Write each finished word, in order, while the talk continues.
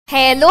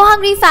Hello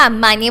hungry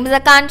fam, my name is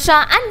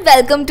Akansha and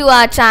welcome to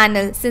our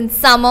channel. Since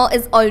summer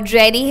is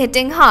already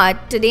hitting hard,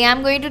 today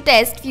I'm going to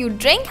test few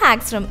drink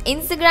hacks from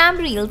Instagram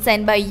reels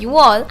sent by you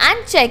all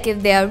and check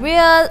if they are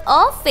real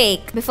or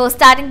fake. Before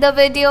starting the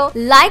video,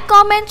 like,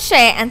 comment,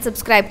 share and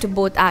subscribe to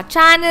both our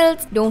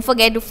channels. Don't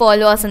forget to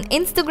follow us on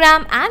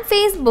Instagram and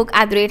Facebook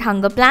at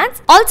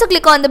 @hungerplans. Also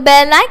click on the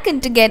bell icon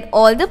to get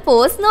all the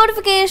post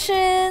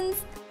notifications.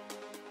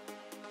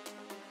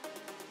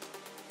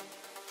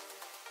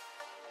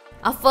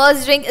 Our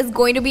first drink is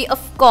going to be of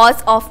course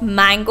of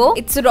mango.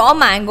 It's raw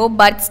mango,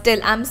 but still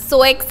I'm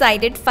so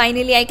excited.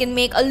 Finally I can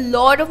make a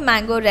lot of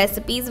mango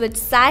recipes which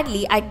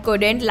sadly I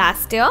couldn't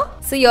last year.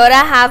 So here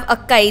I have a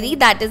kairi,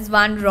 that is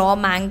one raw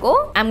mango.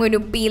 I'm going to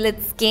peel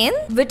its skin,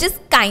 which is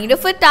kind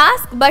of a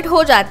task but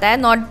ho jata hai,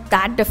 not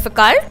that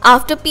difficult.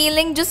 After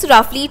peeling, just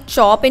roughly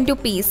chop into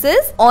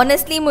pieces.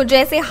 Honestly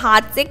मुझे ऐसे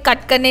हाथ से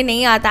cut करने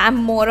नहीं आता.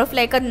 I'm more of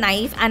like a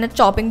knife and a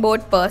chopping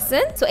board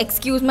person. So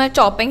excuse my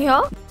chopping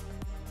here.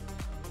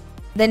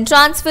 Then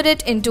transfer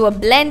it into a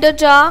blender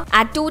jar.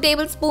 Add 2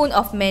 tablespoons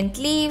of mint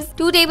leaves,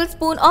 2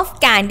 tablespoons of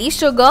candy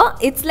sugar.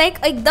 It's like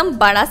एकदम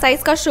बड़ा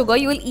size का sugar.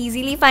 You will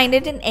easily find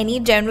it in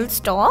any general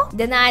store.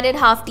 Then I added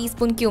half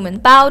teaspoon cumin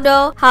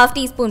powder, half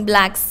teaspoon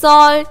black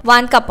salt,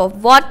 1 cup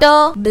of water.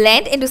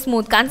 Blend into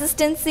smooth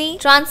consistency.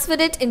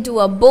 Transfer it into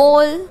a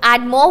bowl.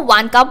 Add more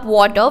 1 cup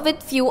water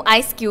with few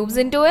ice cubes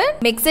into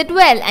it. Mix it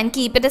well and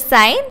keep it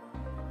aside.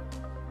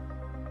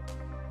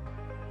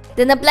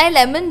 Then apply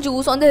lemon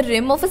juice on the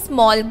rim of a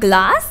small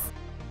glass.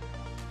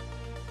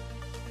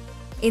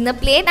 In a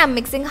plate, I'm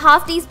mixing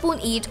half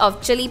teaspoon each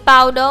of chili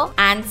powder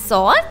and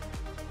salt.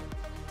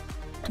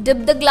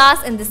 Dip the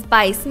glass in the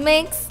spice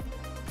mix.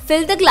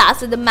 Fill the glass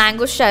with the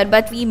mango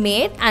sherbet we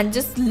made and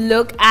just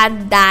look at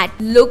that.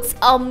 Looks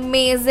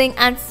amazing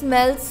and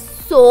smells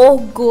so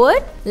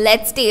good.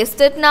 Let's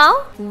taste it now.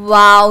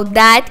 Wow,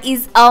 that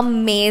is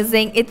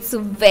amazing. It's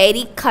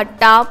very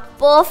khatta,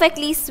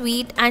 perfectly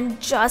sweet and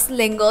just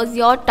lingers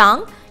your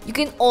tongue. You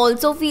can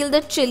also feel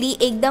the chili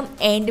ekdam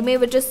end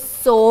mein, which is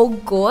so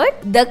good.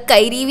 The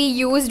kairi we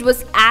used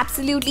was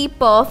absolutely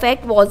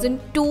perfect,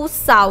 wasn't too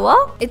sour.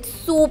 It's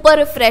super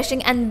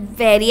refreshing and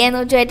very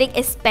energetic,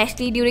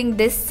 especially during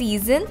this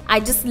season. I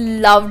just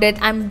loved it.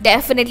 I'm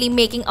definitely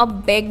making a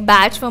big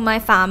batch for my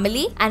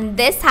family and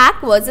this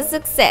hack was a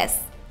success.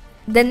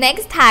 The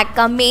next hack,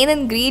 our main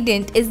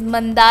ingredient, is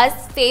Mandar's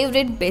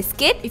favorite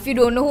biscuit. If you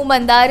don't know who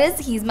Mandar is,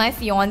 he's my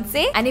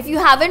fiance. And if you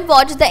haven't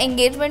watched the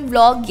engagement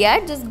vlog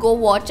yet, just go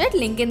watch it.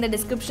 Link in the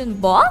description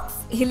box.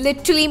 He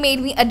literally made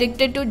me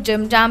addicted to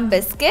Jim Jam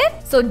biscuit.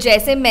 So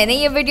जैसे मैंने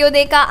ये video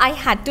देखा, I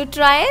had to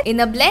try it.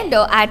 In a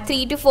blender, add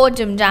 3 to 4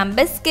 Jim Jam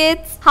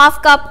biscuits,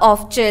 half cup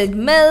of chilled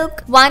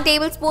milk, 1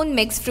 tablespoon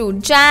mixed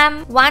fruit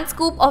jam, 1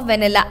 scoop of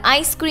vanilla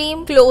ice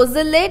cream. Close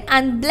the lid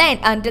and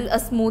blend until a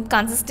smooth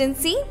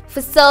consistency.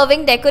 For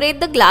serving, decorate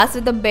the glass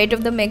with a bit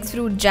of the mixed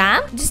fruit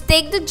jam. Just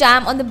take the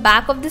jam on the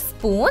back of the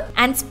spoon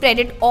and spread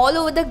it all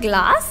over the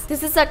glass.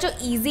 This is such an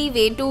easy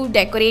way to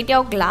decorate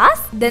your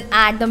glass. Then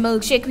add the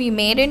milkshake we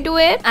made into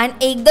it and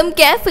ekdam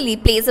carefully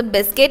place a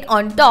biscuit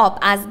on top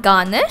as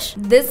garnish.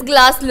 This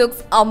glass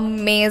looks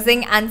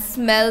amazing and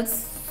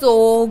smells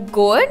so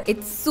good.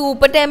 It's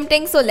super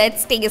tempting, so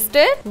let's taste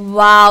it.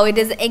 Wow, it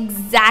is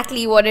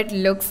exactly what it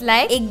looks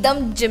like.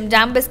 Ekdam Jim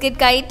Jam biscuit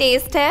ka hi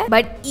taste hai,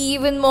 but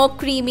even more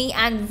creamy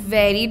and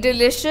very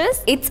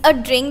delicious. It's a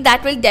drink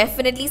that will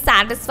definitely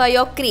satisfy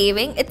your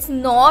craving. It's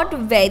not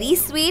very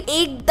sweet.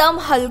 Ekdam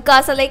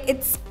halka sa, like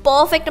it's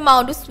perfect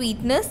amount of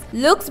sweetness.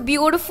 Looks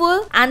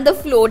beautiful and the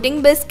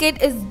floating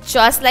biscuit is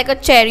just like a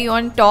cherry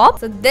on top.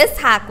 So this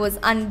hack was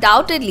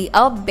undoubtedly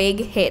a big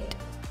hit.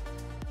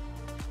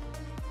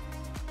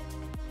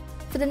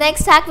 For the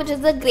next hack, which is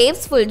the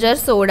grapes full jar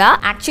soda.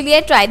 Actually, I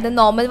tried the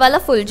normal wala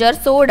full jar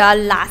soda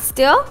last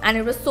year and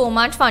it was so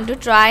much fun to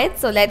try it.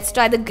 So let's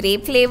try the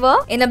grape flavor.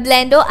 In a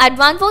blender, add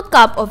 1/4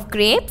 cup of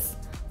grapes,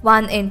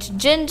 1 inch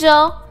ginger,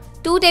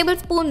 2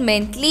 tablespoon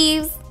mint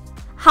leaves,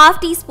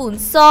 half teaspoon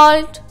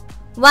salt,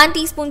 1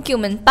 teaspoon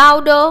cumin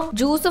powder,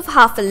 juice of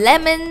half a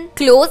lemon.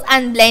 Close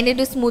and blend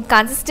into smooth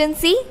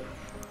consistency.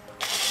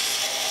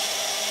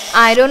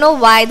 I don't know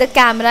why the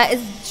camera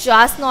is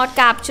just not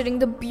capturing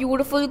the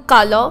beautiful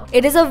color.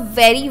 It is a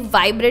very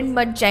vibrant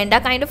magenta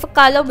kind of a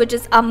color, which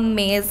is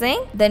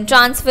amazing. Then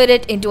transfer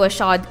it into a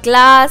shot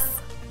glass.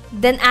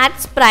 Then add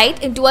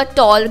Sprite into a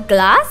tall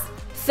glass.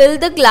 Fill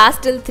the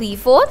glass till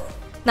 3/4.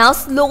 Now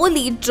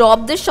slowly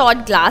drop the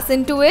shot glass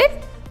into it.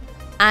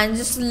 And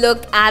just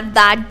look at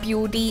that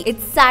beauty.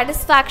 It's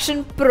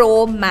satisfaction pro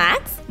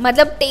max.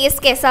 मतलब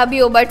test कैसा भी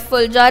हो, but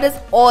full jar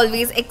is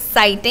always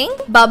exciting.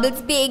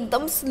 Bubbles भी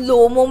एकदम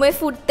slow mo में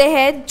फूटते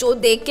हैं, जो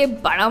देख के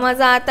बड़ा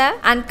मजा आता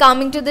है. And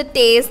coming to the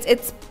taste,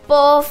 it's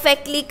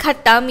perfectly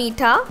खट्टा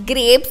मीठा.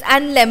 Grapes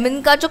and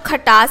lemon का जो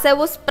खटास है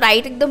वो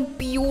Sprite एकदम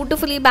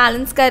beautifully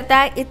balance करता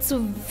है. It's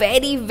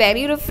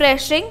very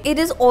refreshing.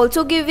 It is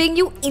also giving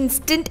you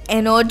instant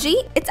energy.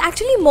 It's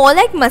actually more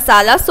like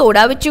masala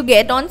soda which you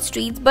get on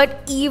streets, but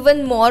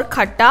even more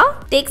खट्टा.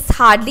 Takes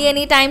hardly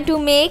any time to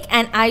make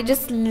and I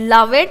just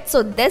love it.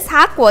 So this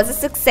hack was a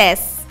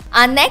success.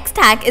 Our next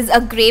hack is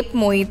a grape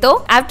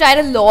mojito. I've tried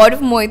a lot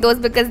of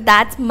mojitos because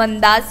that's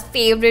Manda's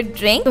favorite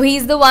drink. So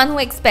he's the one who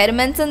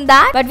experiments in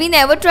that. But we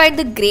never tried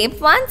the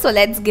grape one, so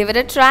let's give it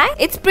a try.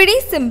 It's pretty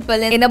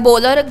simple. In a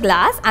bowl or a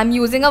glass, I'm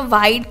using a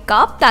wide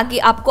cup ताकि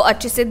आपको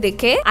अच्छे से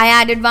दिखे. I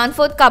added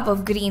 1/4 cup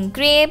of green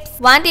grapes,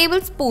 1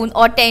 tablespoon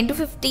or 10 to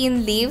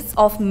 15 leaves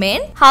of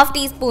mint, half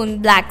teaspoon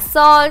black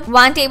salt,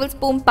 1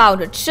 tablespoon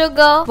powdered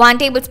sugar,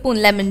 1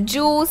 tablespoon lemon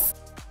juice.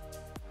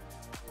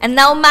 And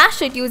now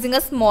mash it using a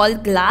small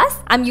glass.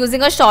 I'm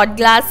using a short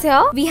glass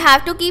here. We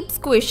have to keep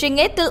squishing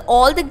it till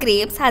all the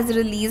grapes has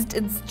released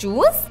its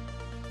juice.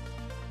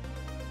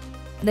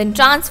 Then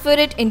transfer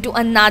it into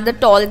another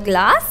tall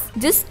glass.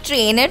 Just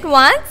strain it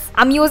once.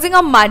 I'm using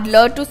a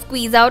muddler to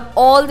squeeze out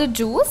all the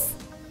juice.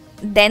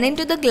 Then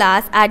into the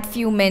glass add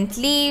few mint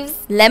leaves,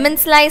 lemon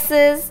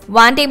slices,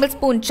 1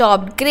 tablespoon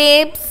chopped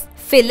grapes.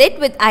 Fill it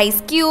with ice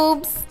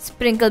cubes,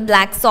 sprinkle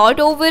black salt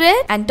over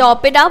it and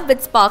top it up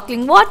with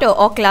sparkling water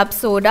or club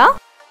soda.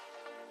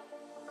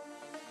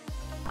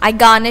 I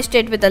garnished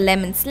it with a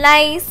lemon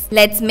slice.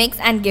 Let's mix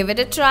and give it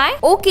a try.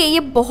 Okay, ये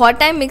बहुत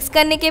time mix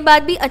करने के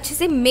बाद भी अच्छे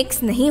से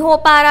mix नहीं हो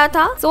पा रहा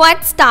था. So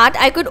at start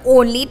I could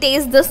only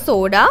taste the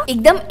soda.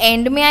 एकदम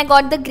एंड में I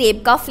got the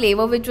grape का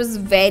flavor which was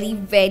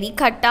very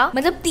खट्टा.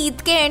 मतलब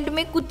तीत के एंड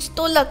में कुछ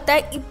तो लगता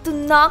है,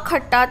 इतना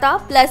खट्टा था.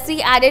 Plus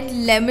we added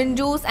lemon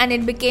juice and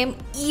it became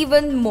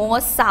even more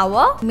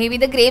sour. Maybe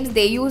the grapes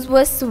they used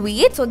were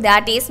sweet, so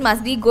their taste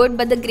must be good.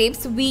 But the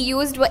grapes we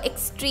used were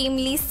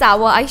extremely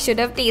sour. I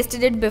should have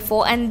tasted it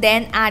before and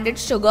then added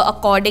sugar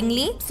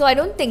accordingly. So I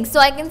don't think so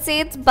I can say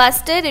it's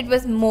busted. It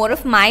was more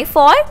of my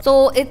fault.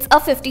 So it's a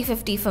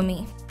 50-50 for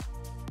me.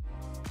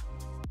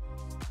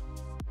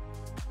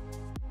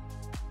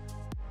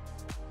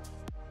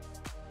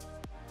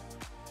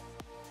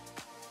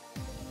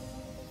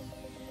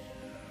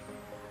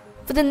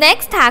 For the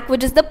next hack,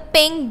 which is the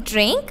pink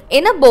drink,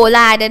 in a bowl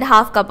I added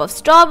half cup of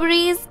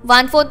strawberries,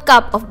 1/4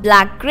 cup of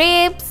black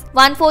grapes,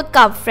 1/4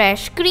 cup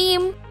fresh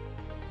cream,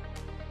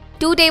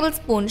 2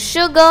 tablespoons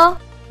sugar.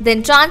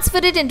 Then transfer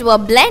it into a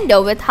blender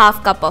with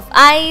half cup of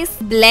ice.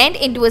 Blend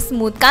into a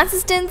smooth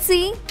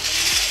consistency.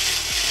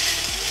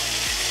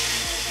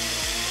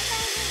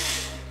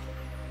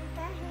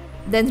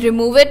 Then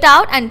remove it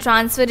out and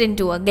transfer it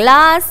into a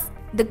glass.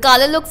 The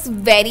color looks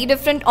very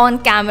different on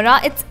camera.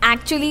 It's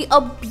actually a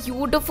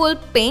beautiful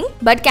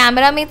pink, but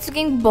camera में it's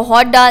looking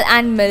बहुत dull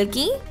and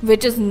milky,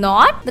 which is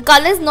not. The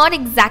color is not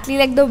exactly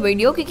like the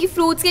video क्योंकि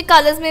fruits के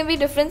colors में भी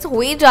difference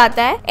हो ही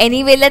जाता है.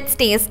 Anyway,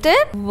 let's taste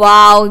it.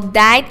 Wow,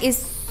 that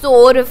is so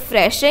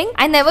refreshing.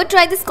 I never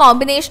tried this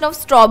combination of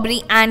strawberry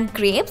and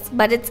grapes,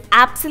 but it's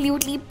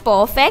absolutely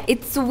perfect.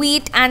 It's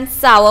sweet and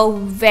sour,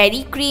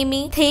 very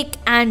creamy,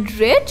 thick and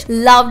rich.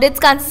 Loved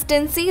its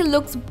consistency,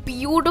 looks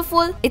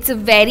beautiful. It's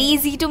very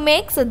easy to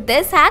make, so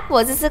this hack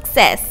was a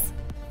success.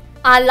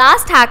 Our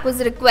last hack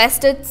was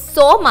requested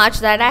so much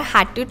that I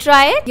had to try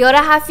it. Here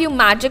I have few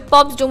magic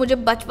pops जो मुझे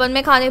बचपन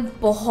में खाने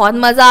बहुत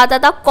मजा आता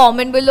था.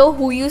 Comment below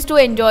who used to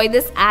enjoy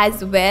this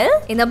as well.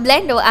 In a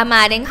blender I'm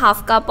adding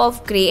half cup of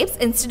grapes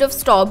instead of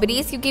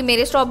strawberries क्योंकि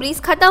मेरे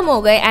strawberries खत्म हो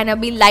गए and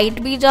अभी light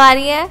भी जा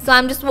रही है. So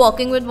I'm just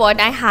working with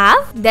what I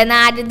have. Then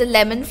I added the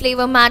lemon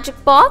flavor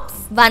magic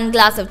pops, 1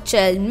 glass of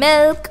chilled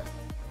milk.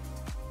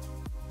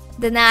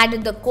 Then I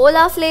added the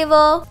cola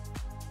flavor.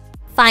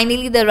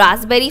 Finally, the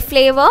raspberry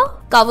flavor.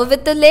 Cover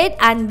with the lid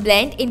and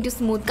blend into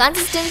smooth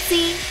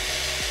consistency.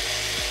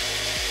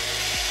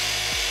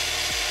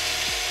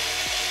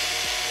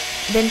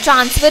 Then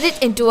transfer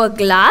it into a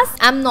glass.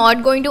 I'm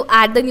not going to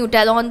add the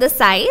Nutella on the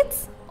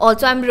sides.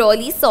 Also, I'm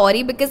really sorry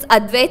because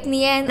Advait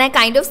nahi hai and I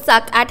kind of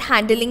suck at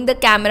handling the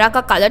camera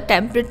ka color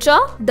temperature.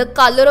 The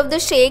color of the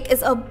shake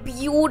is a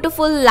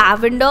beautiful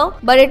lavender,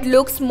 but it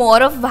looks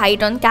more of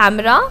white on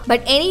camera.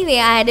 But anyway,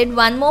 I added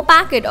 1 more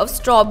packet of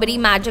strawberry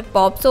magic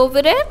pops over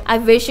it. I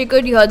wish you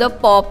could hear the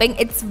popping.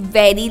 It's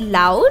very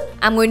loud.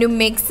 I'm going to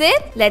mix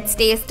it. Let's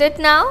taste it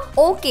now.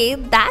 Okay,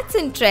 that's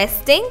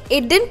interesting.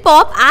 It didn't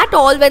pop at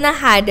all when I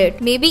had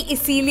it. Maybe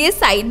इसीलिए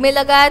side में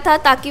लगाया था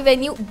ताकि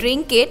when you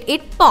drink it,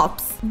 it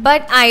pops.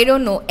 But I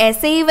don't know,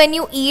 ऐसे ही when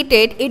you eat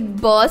it, it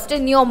bursts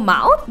in your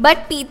mouth. But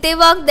पीते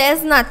वक्त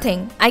there's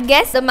nothing. I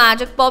guess the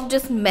magic pop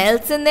just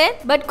melts in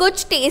it. But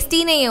कुछ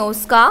tasty नहीं है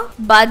उसका.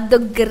 But the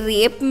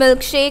grape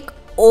milkshake,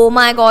 oh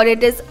my god,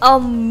 it is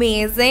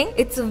amazing.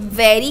 It's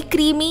very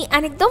creamy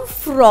and एकदम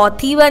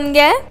frothy बन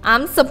गया है.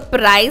 I'm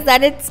surprised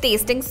that it's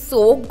tasting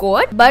so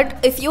good.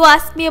 But if you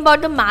ask me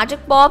about the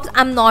magic pops,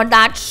 I'm not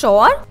that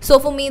sure. So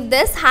for me,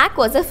 this hack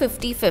was a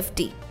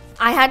 50-50.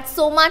 I had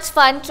so much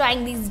fun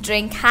trying these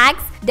drink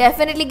hacks.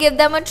 Definitely give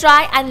them a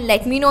try and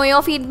let me know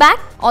your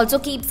feedback. Also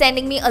keep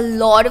sending me a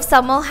lot of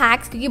summer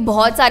hacks क्योंकि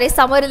बहुत सारे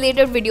summer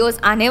related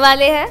videos आने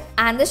वाले हैं.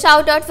 And the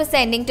shout out for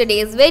sending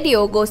today's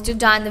video goes to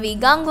Janvi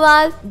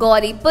Gangwal,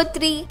 Gauri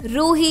Putri,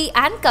 Ruhi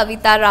and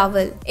Kavita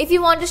Rawal. If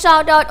you want to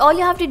shout out, all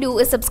you have to do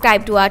is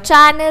subscribe to our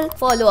channel,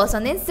 follow us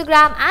on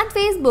Instagram and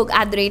Facebook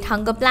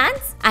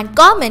 @HungerPlans and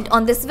comment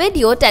on this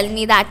video telling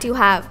me that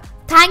you have.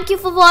 Thank you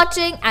for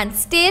watching and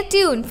stay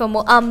tuned for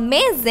more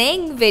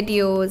amazing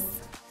videos.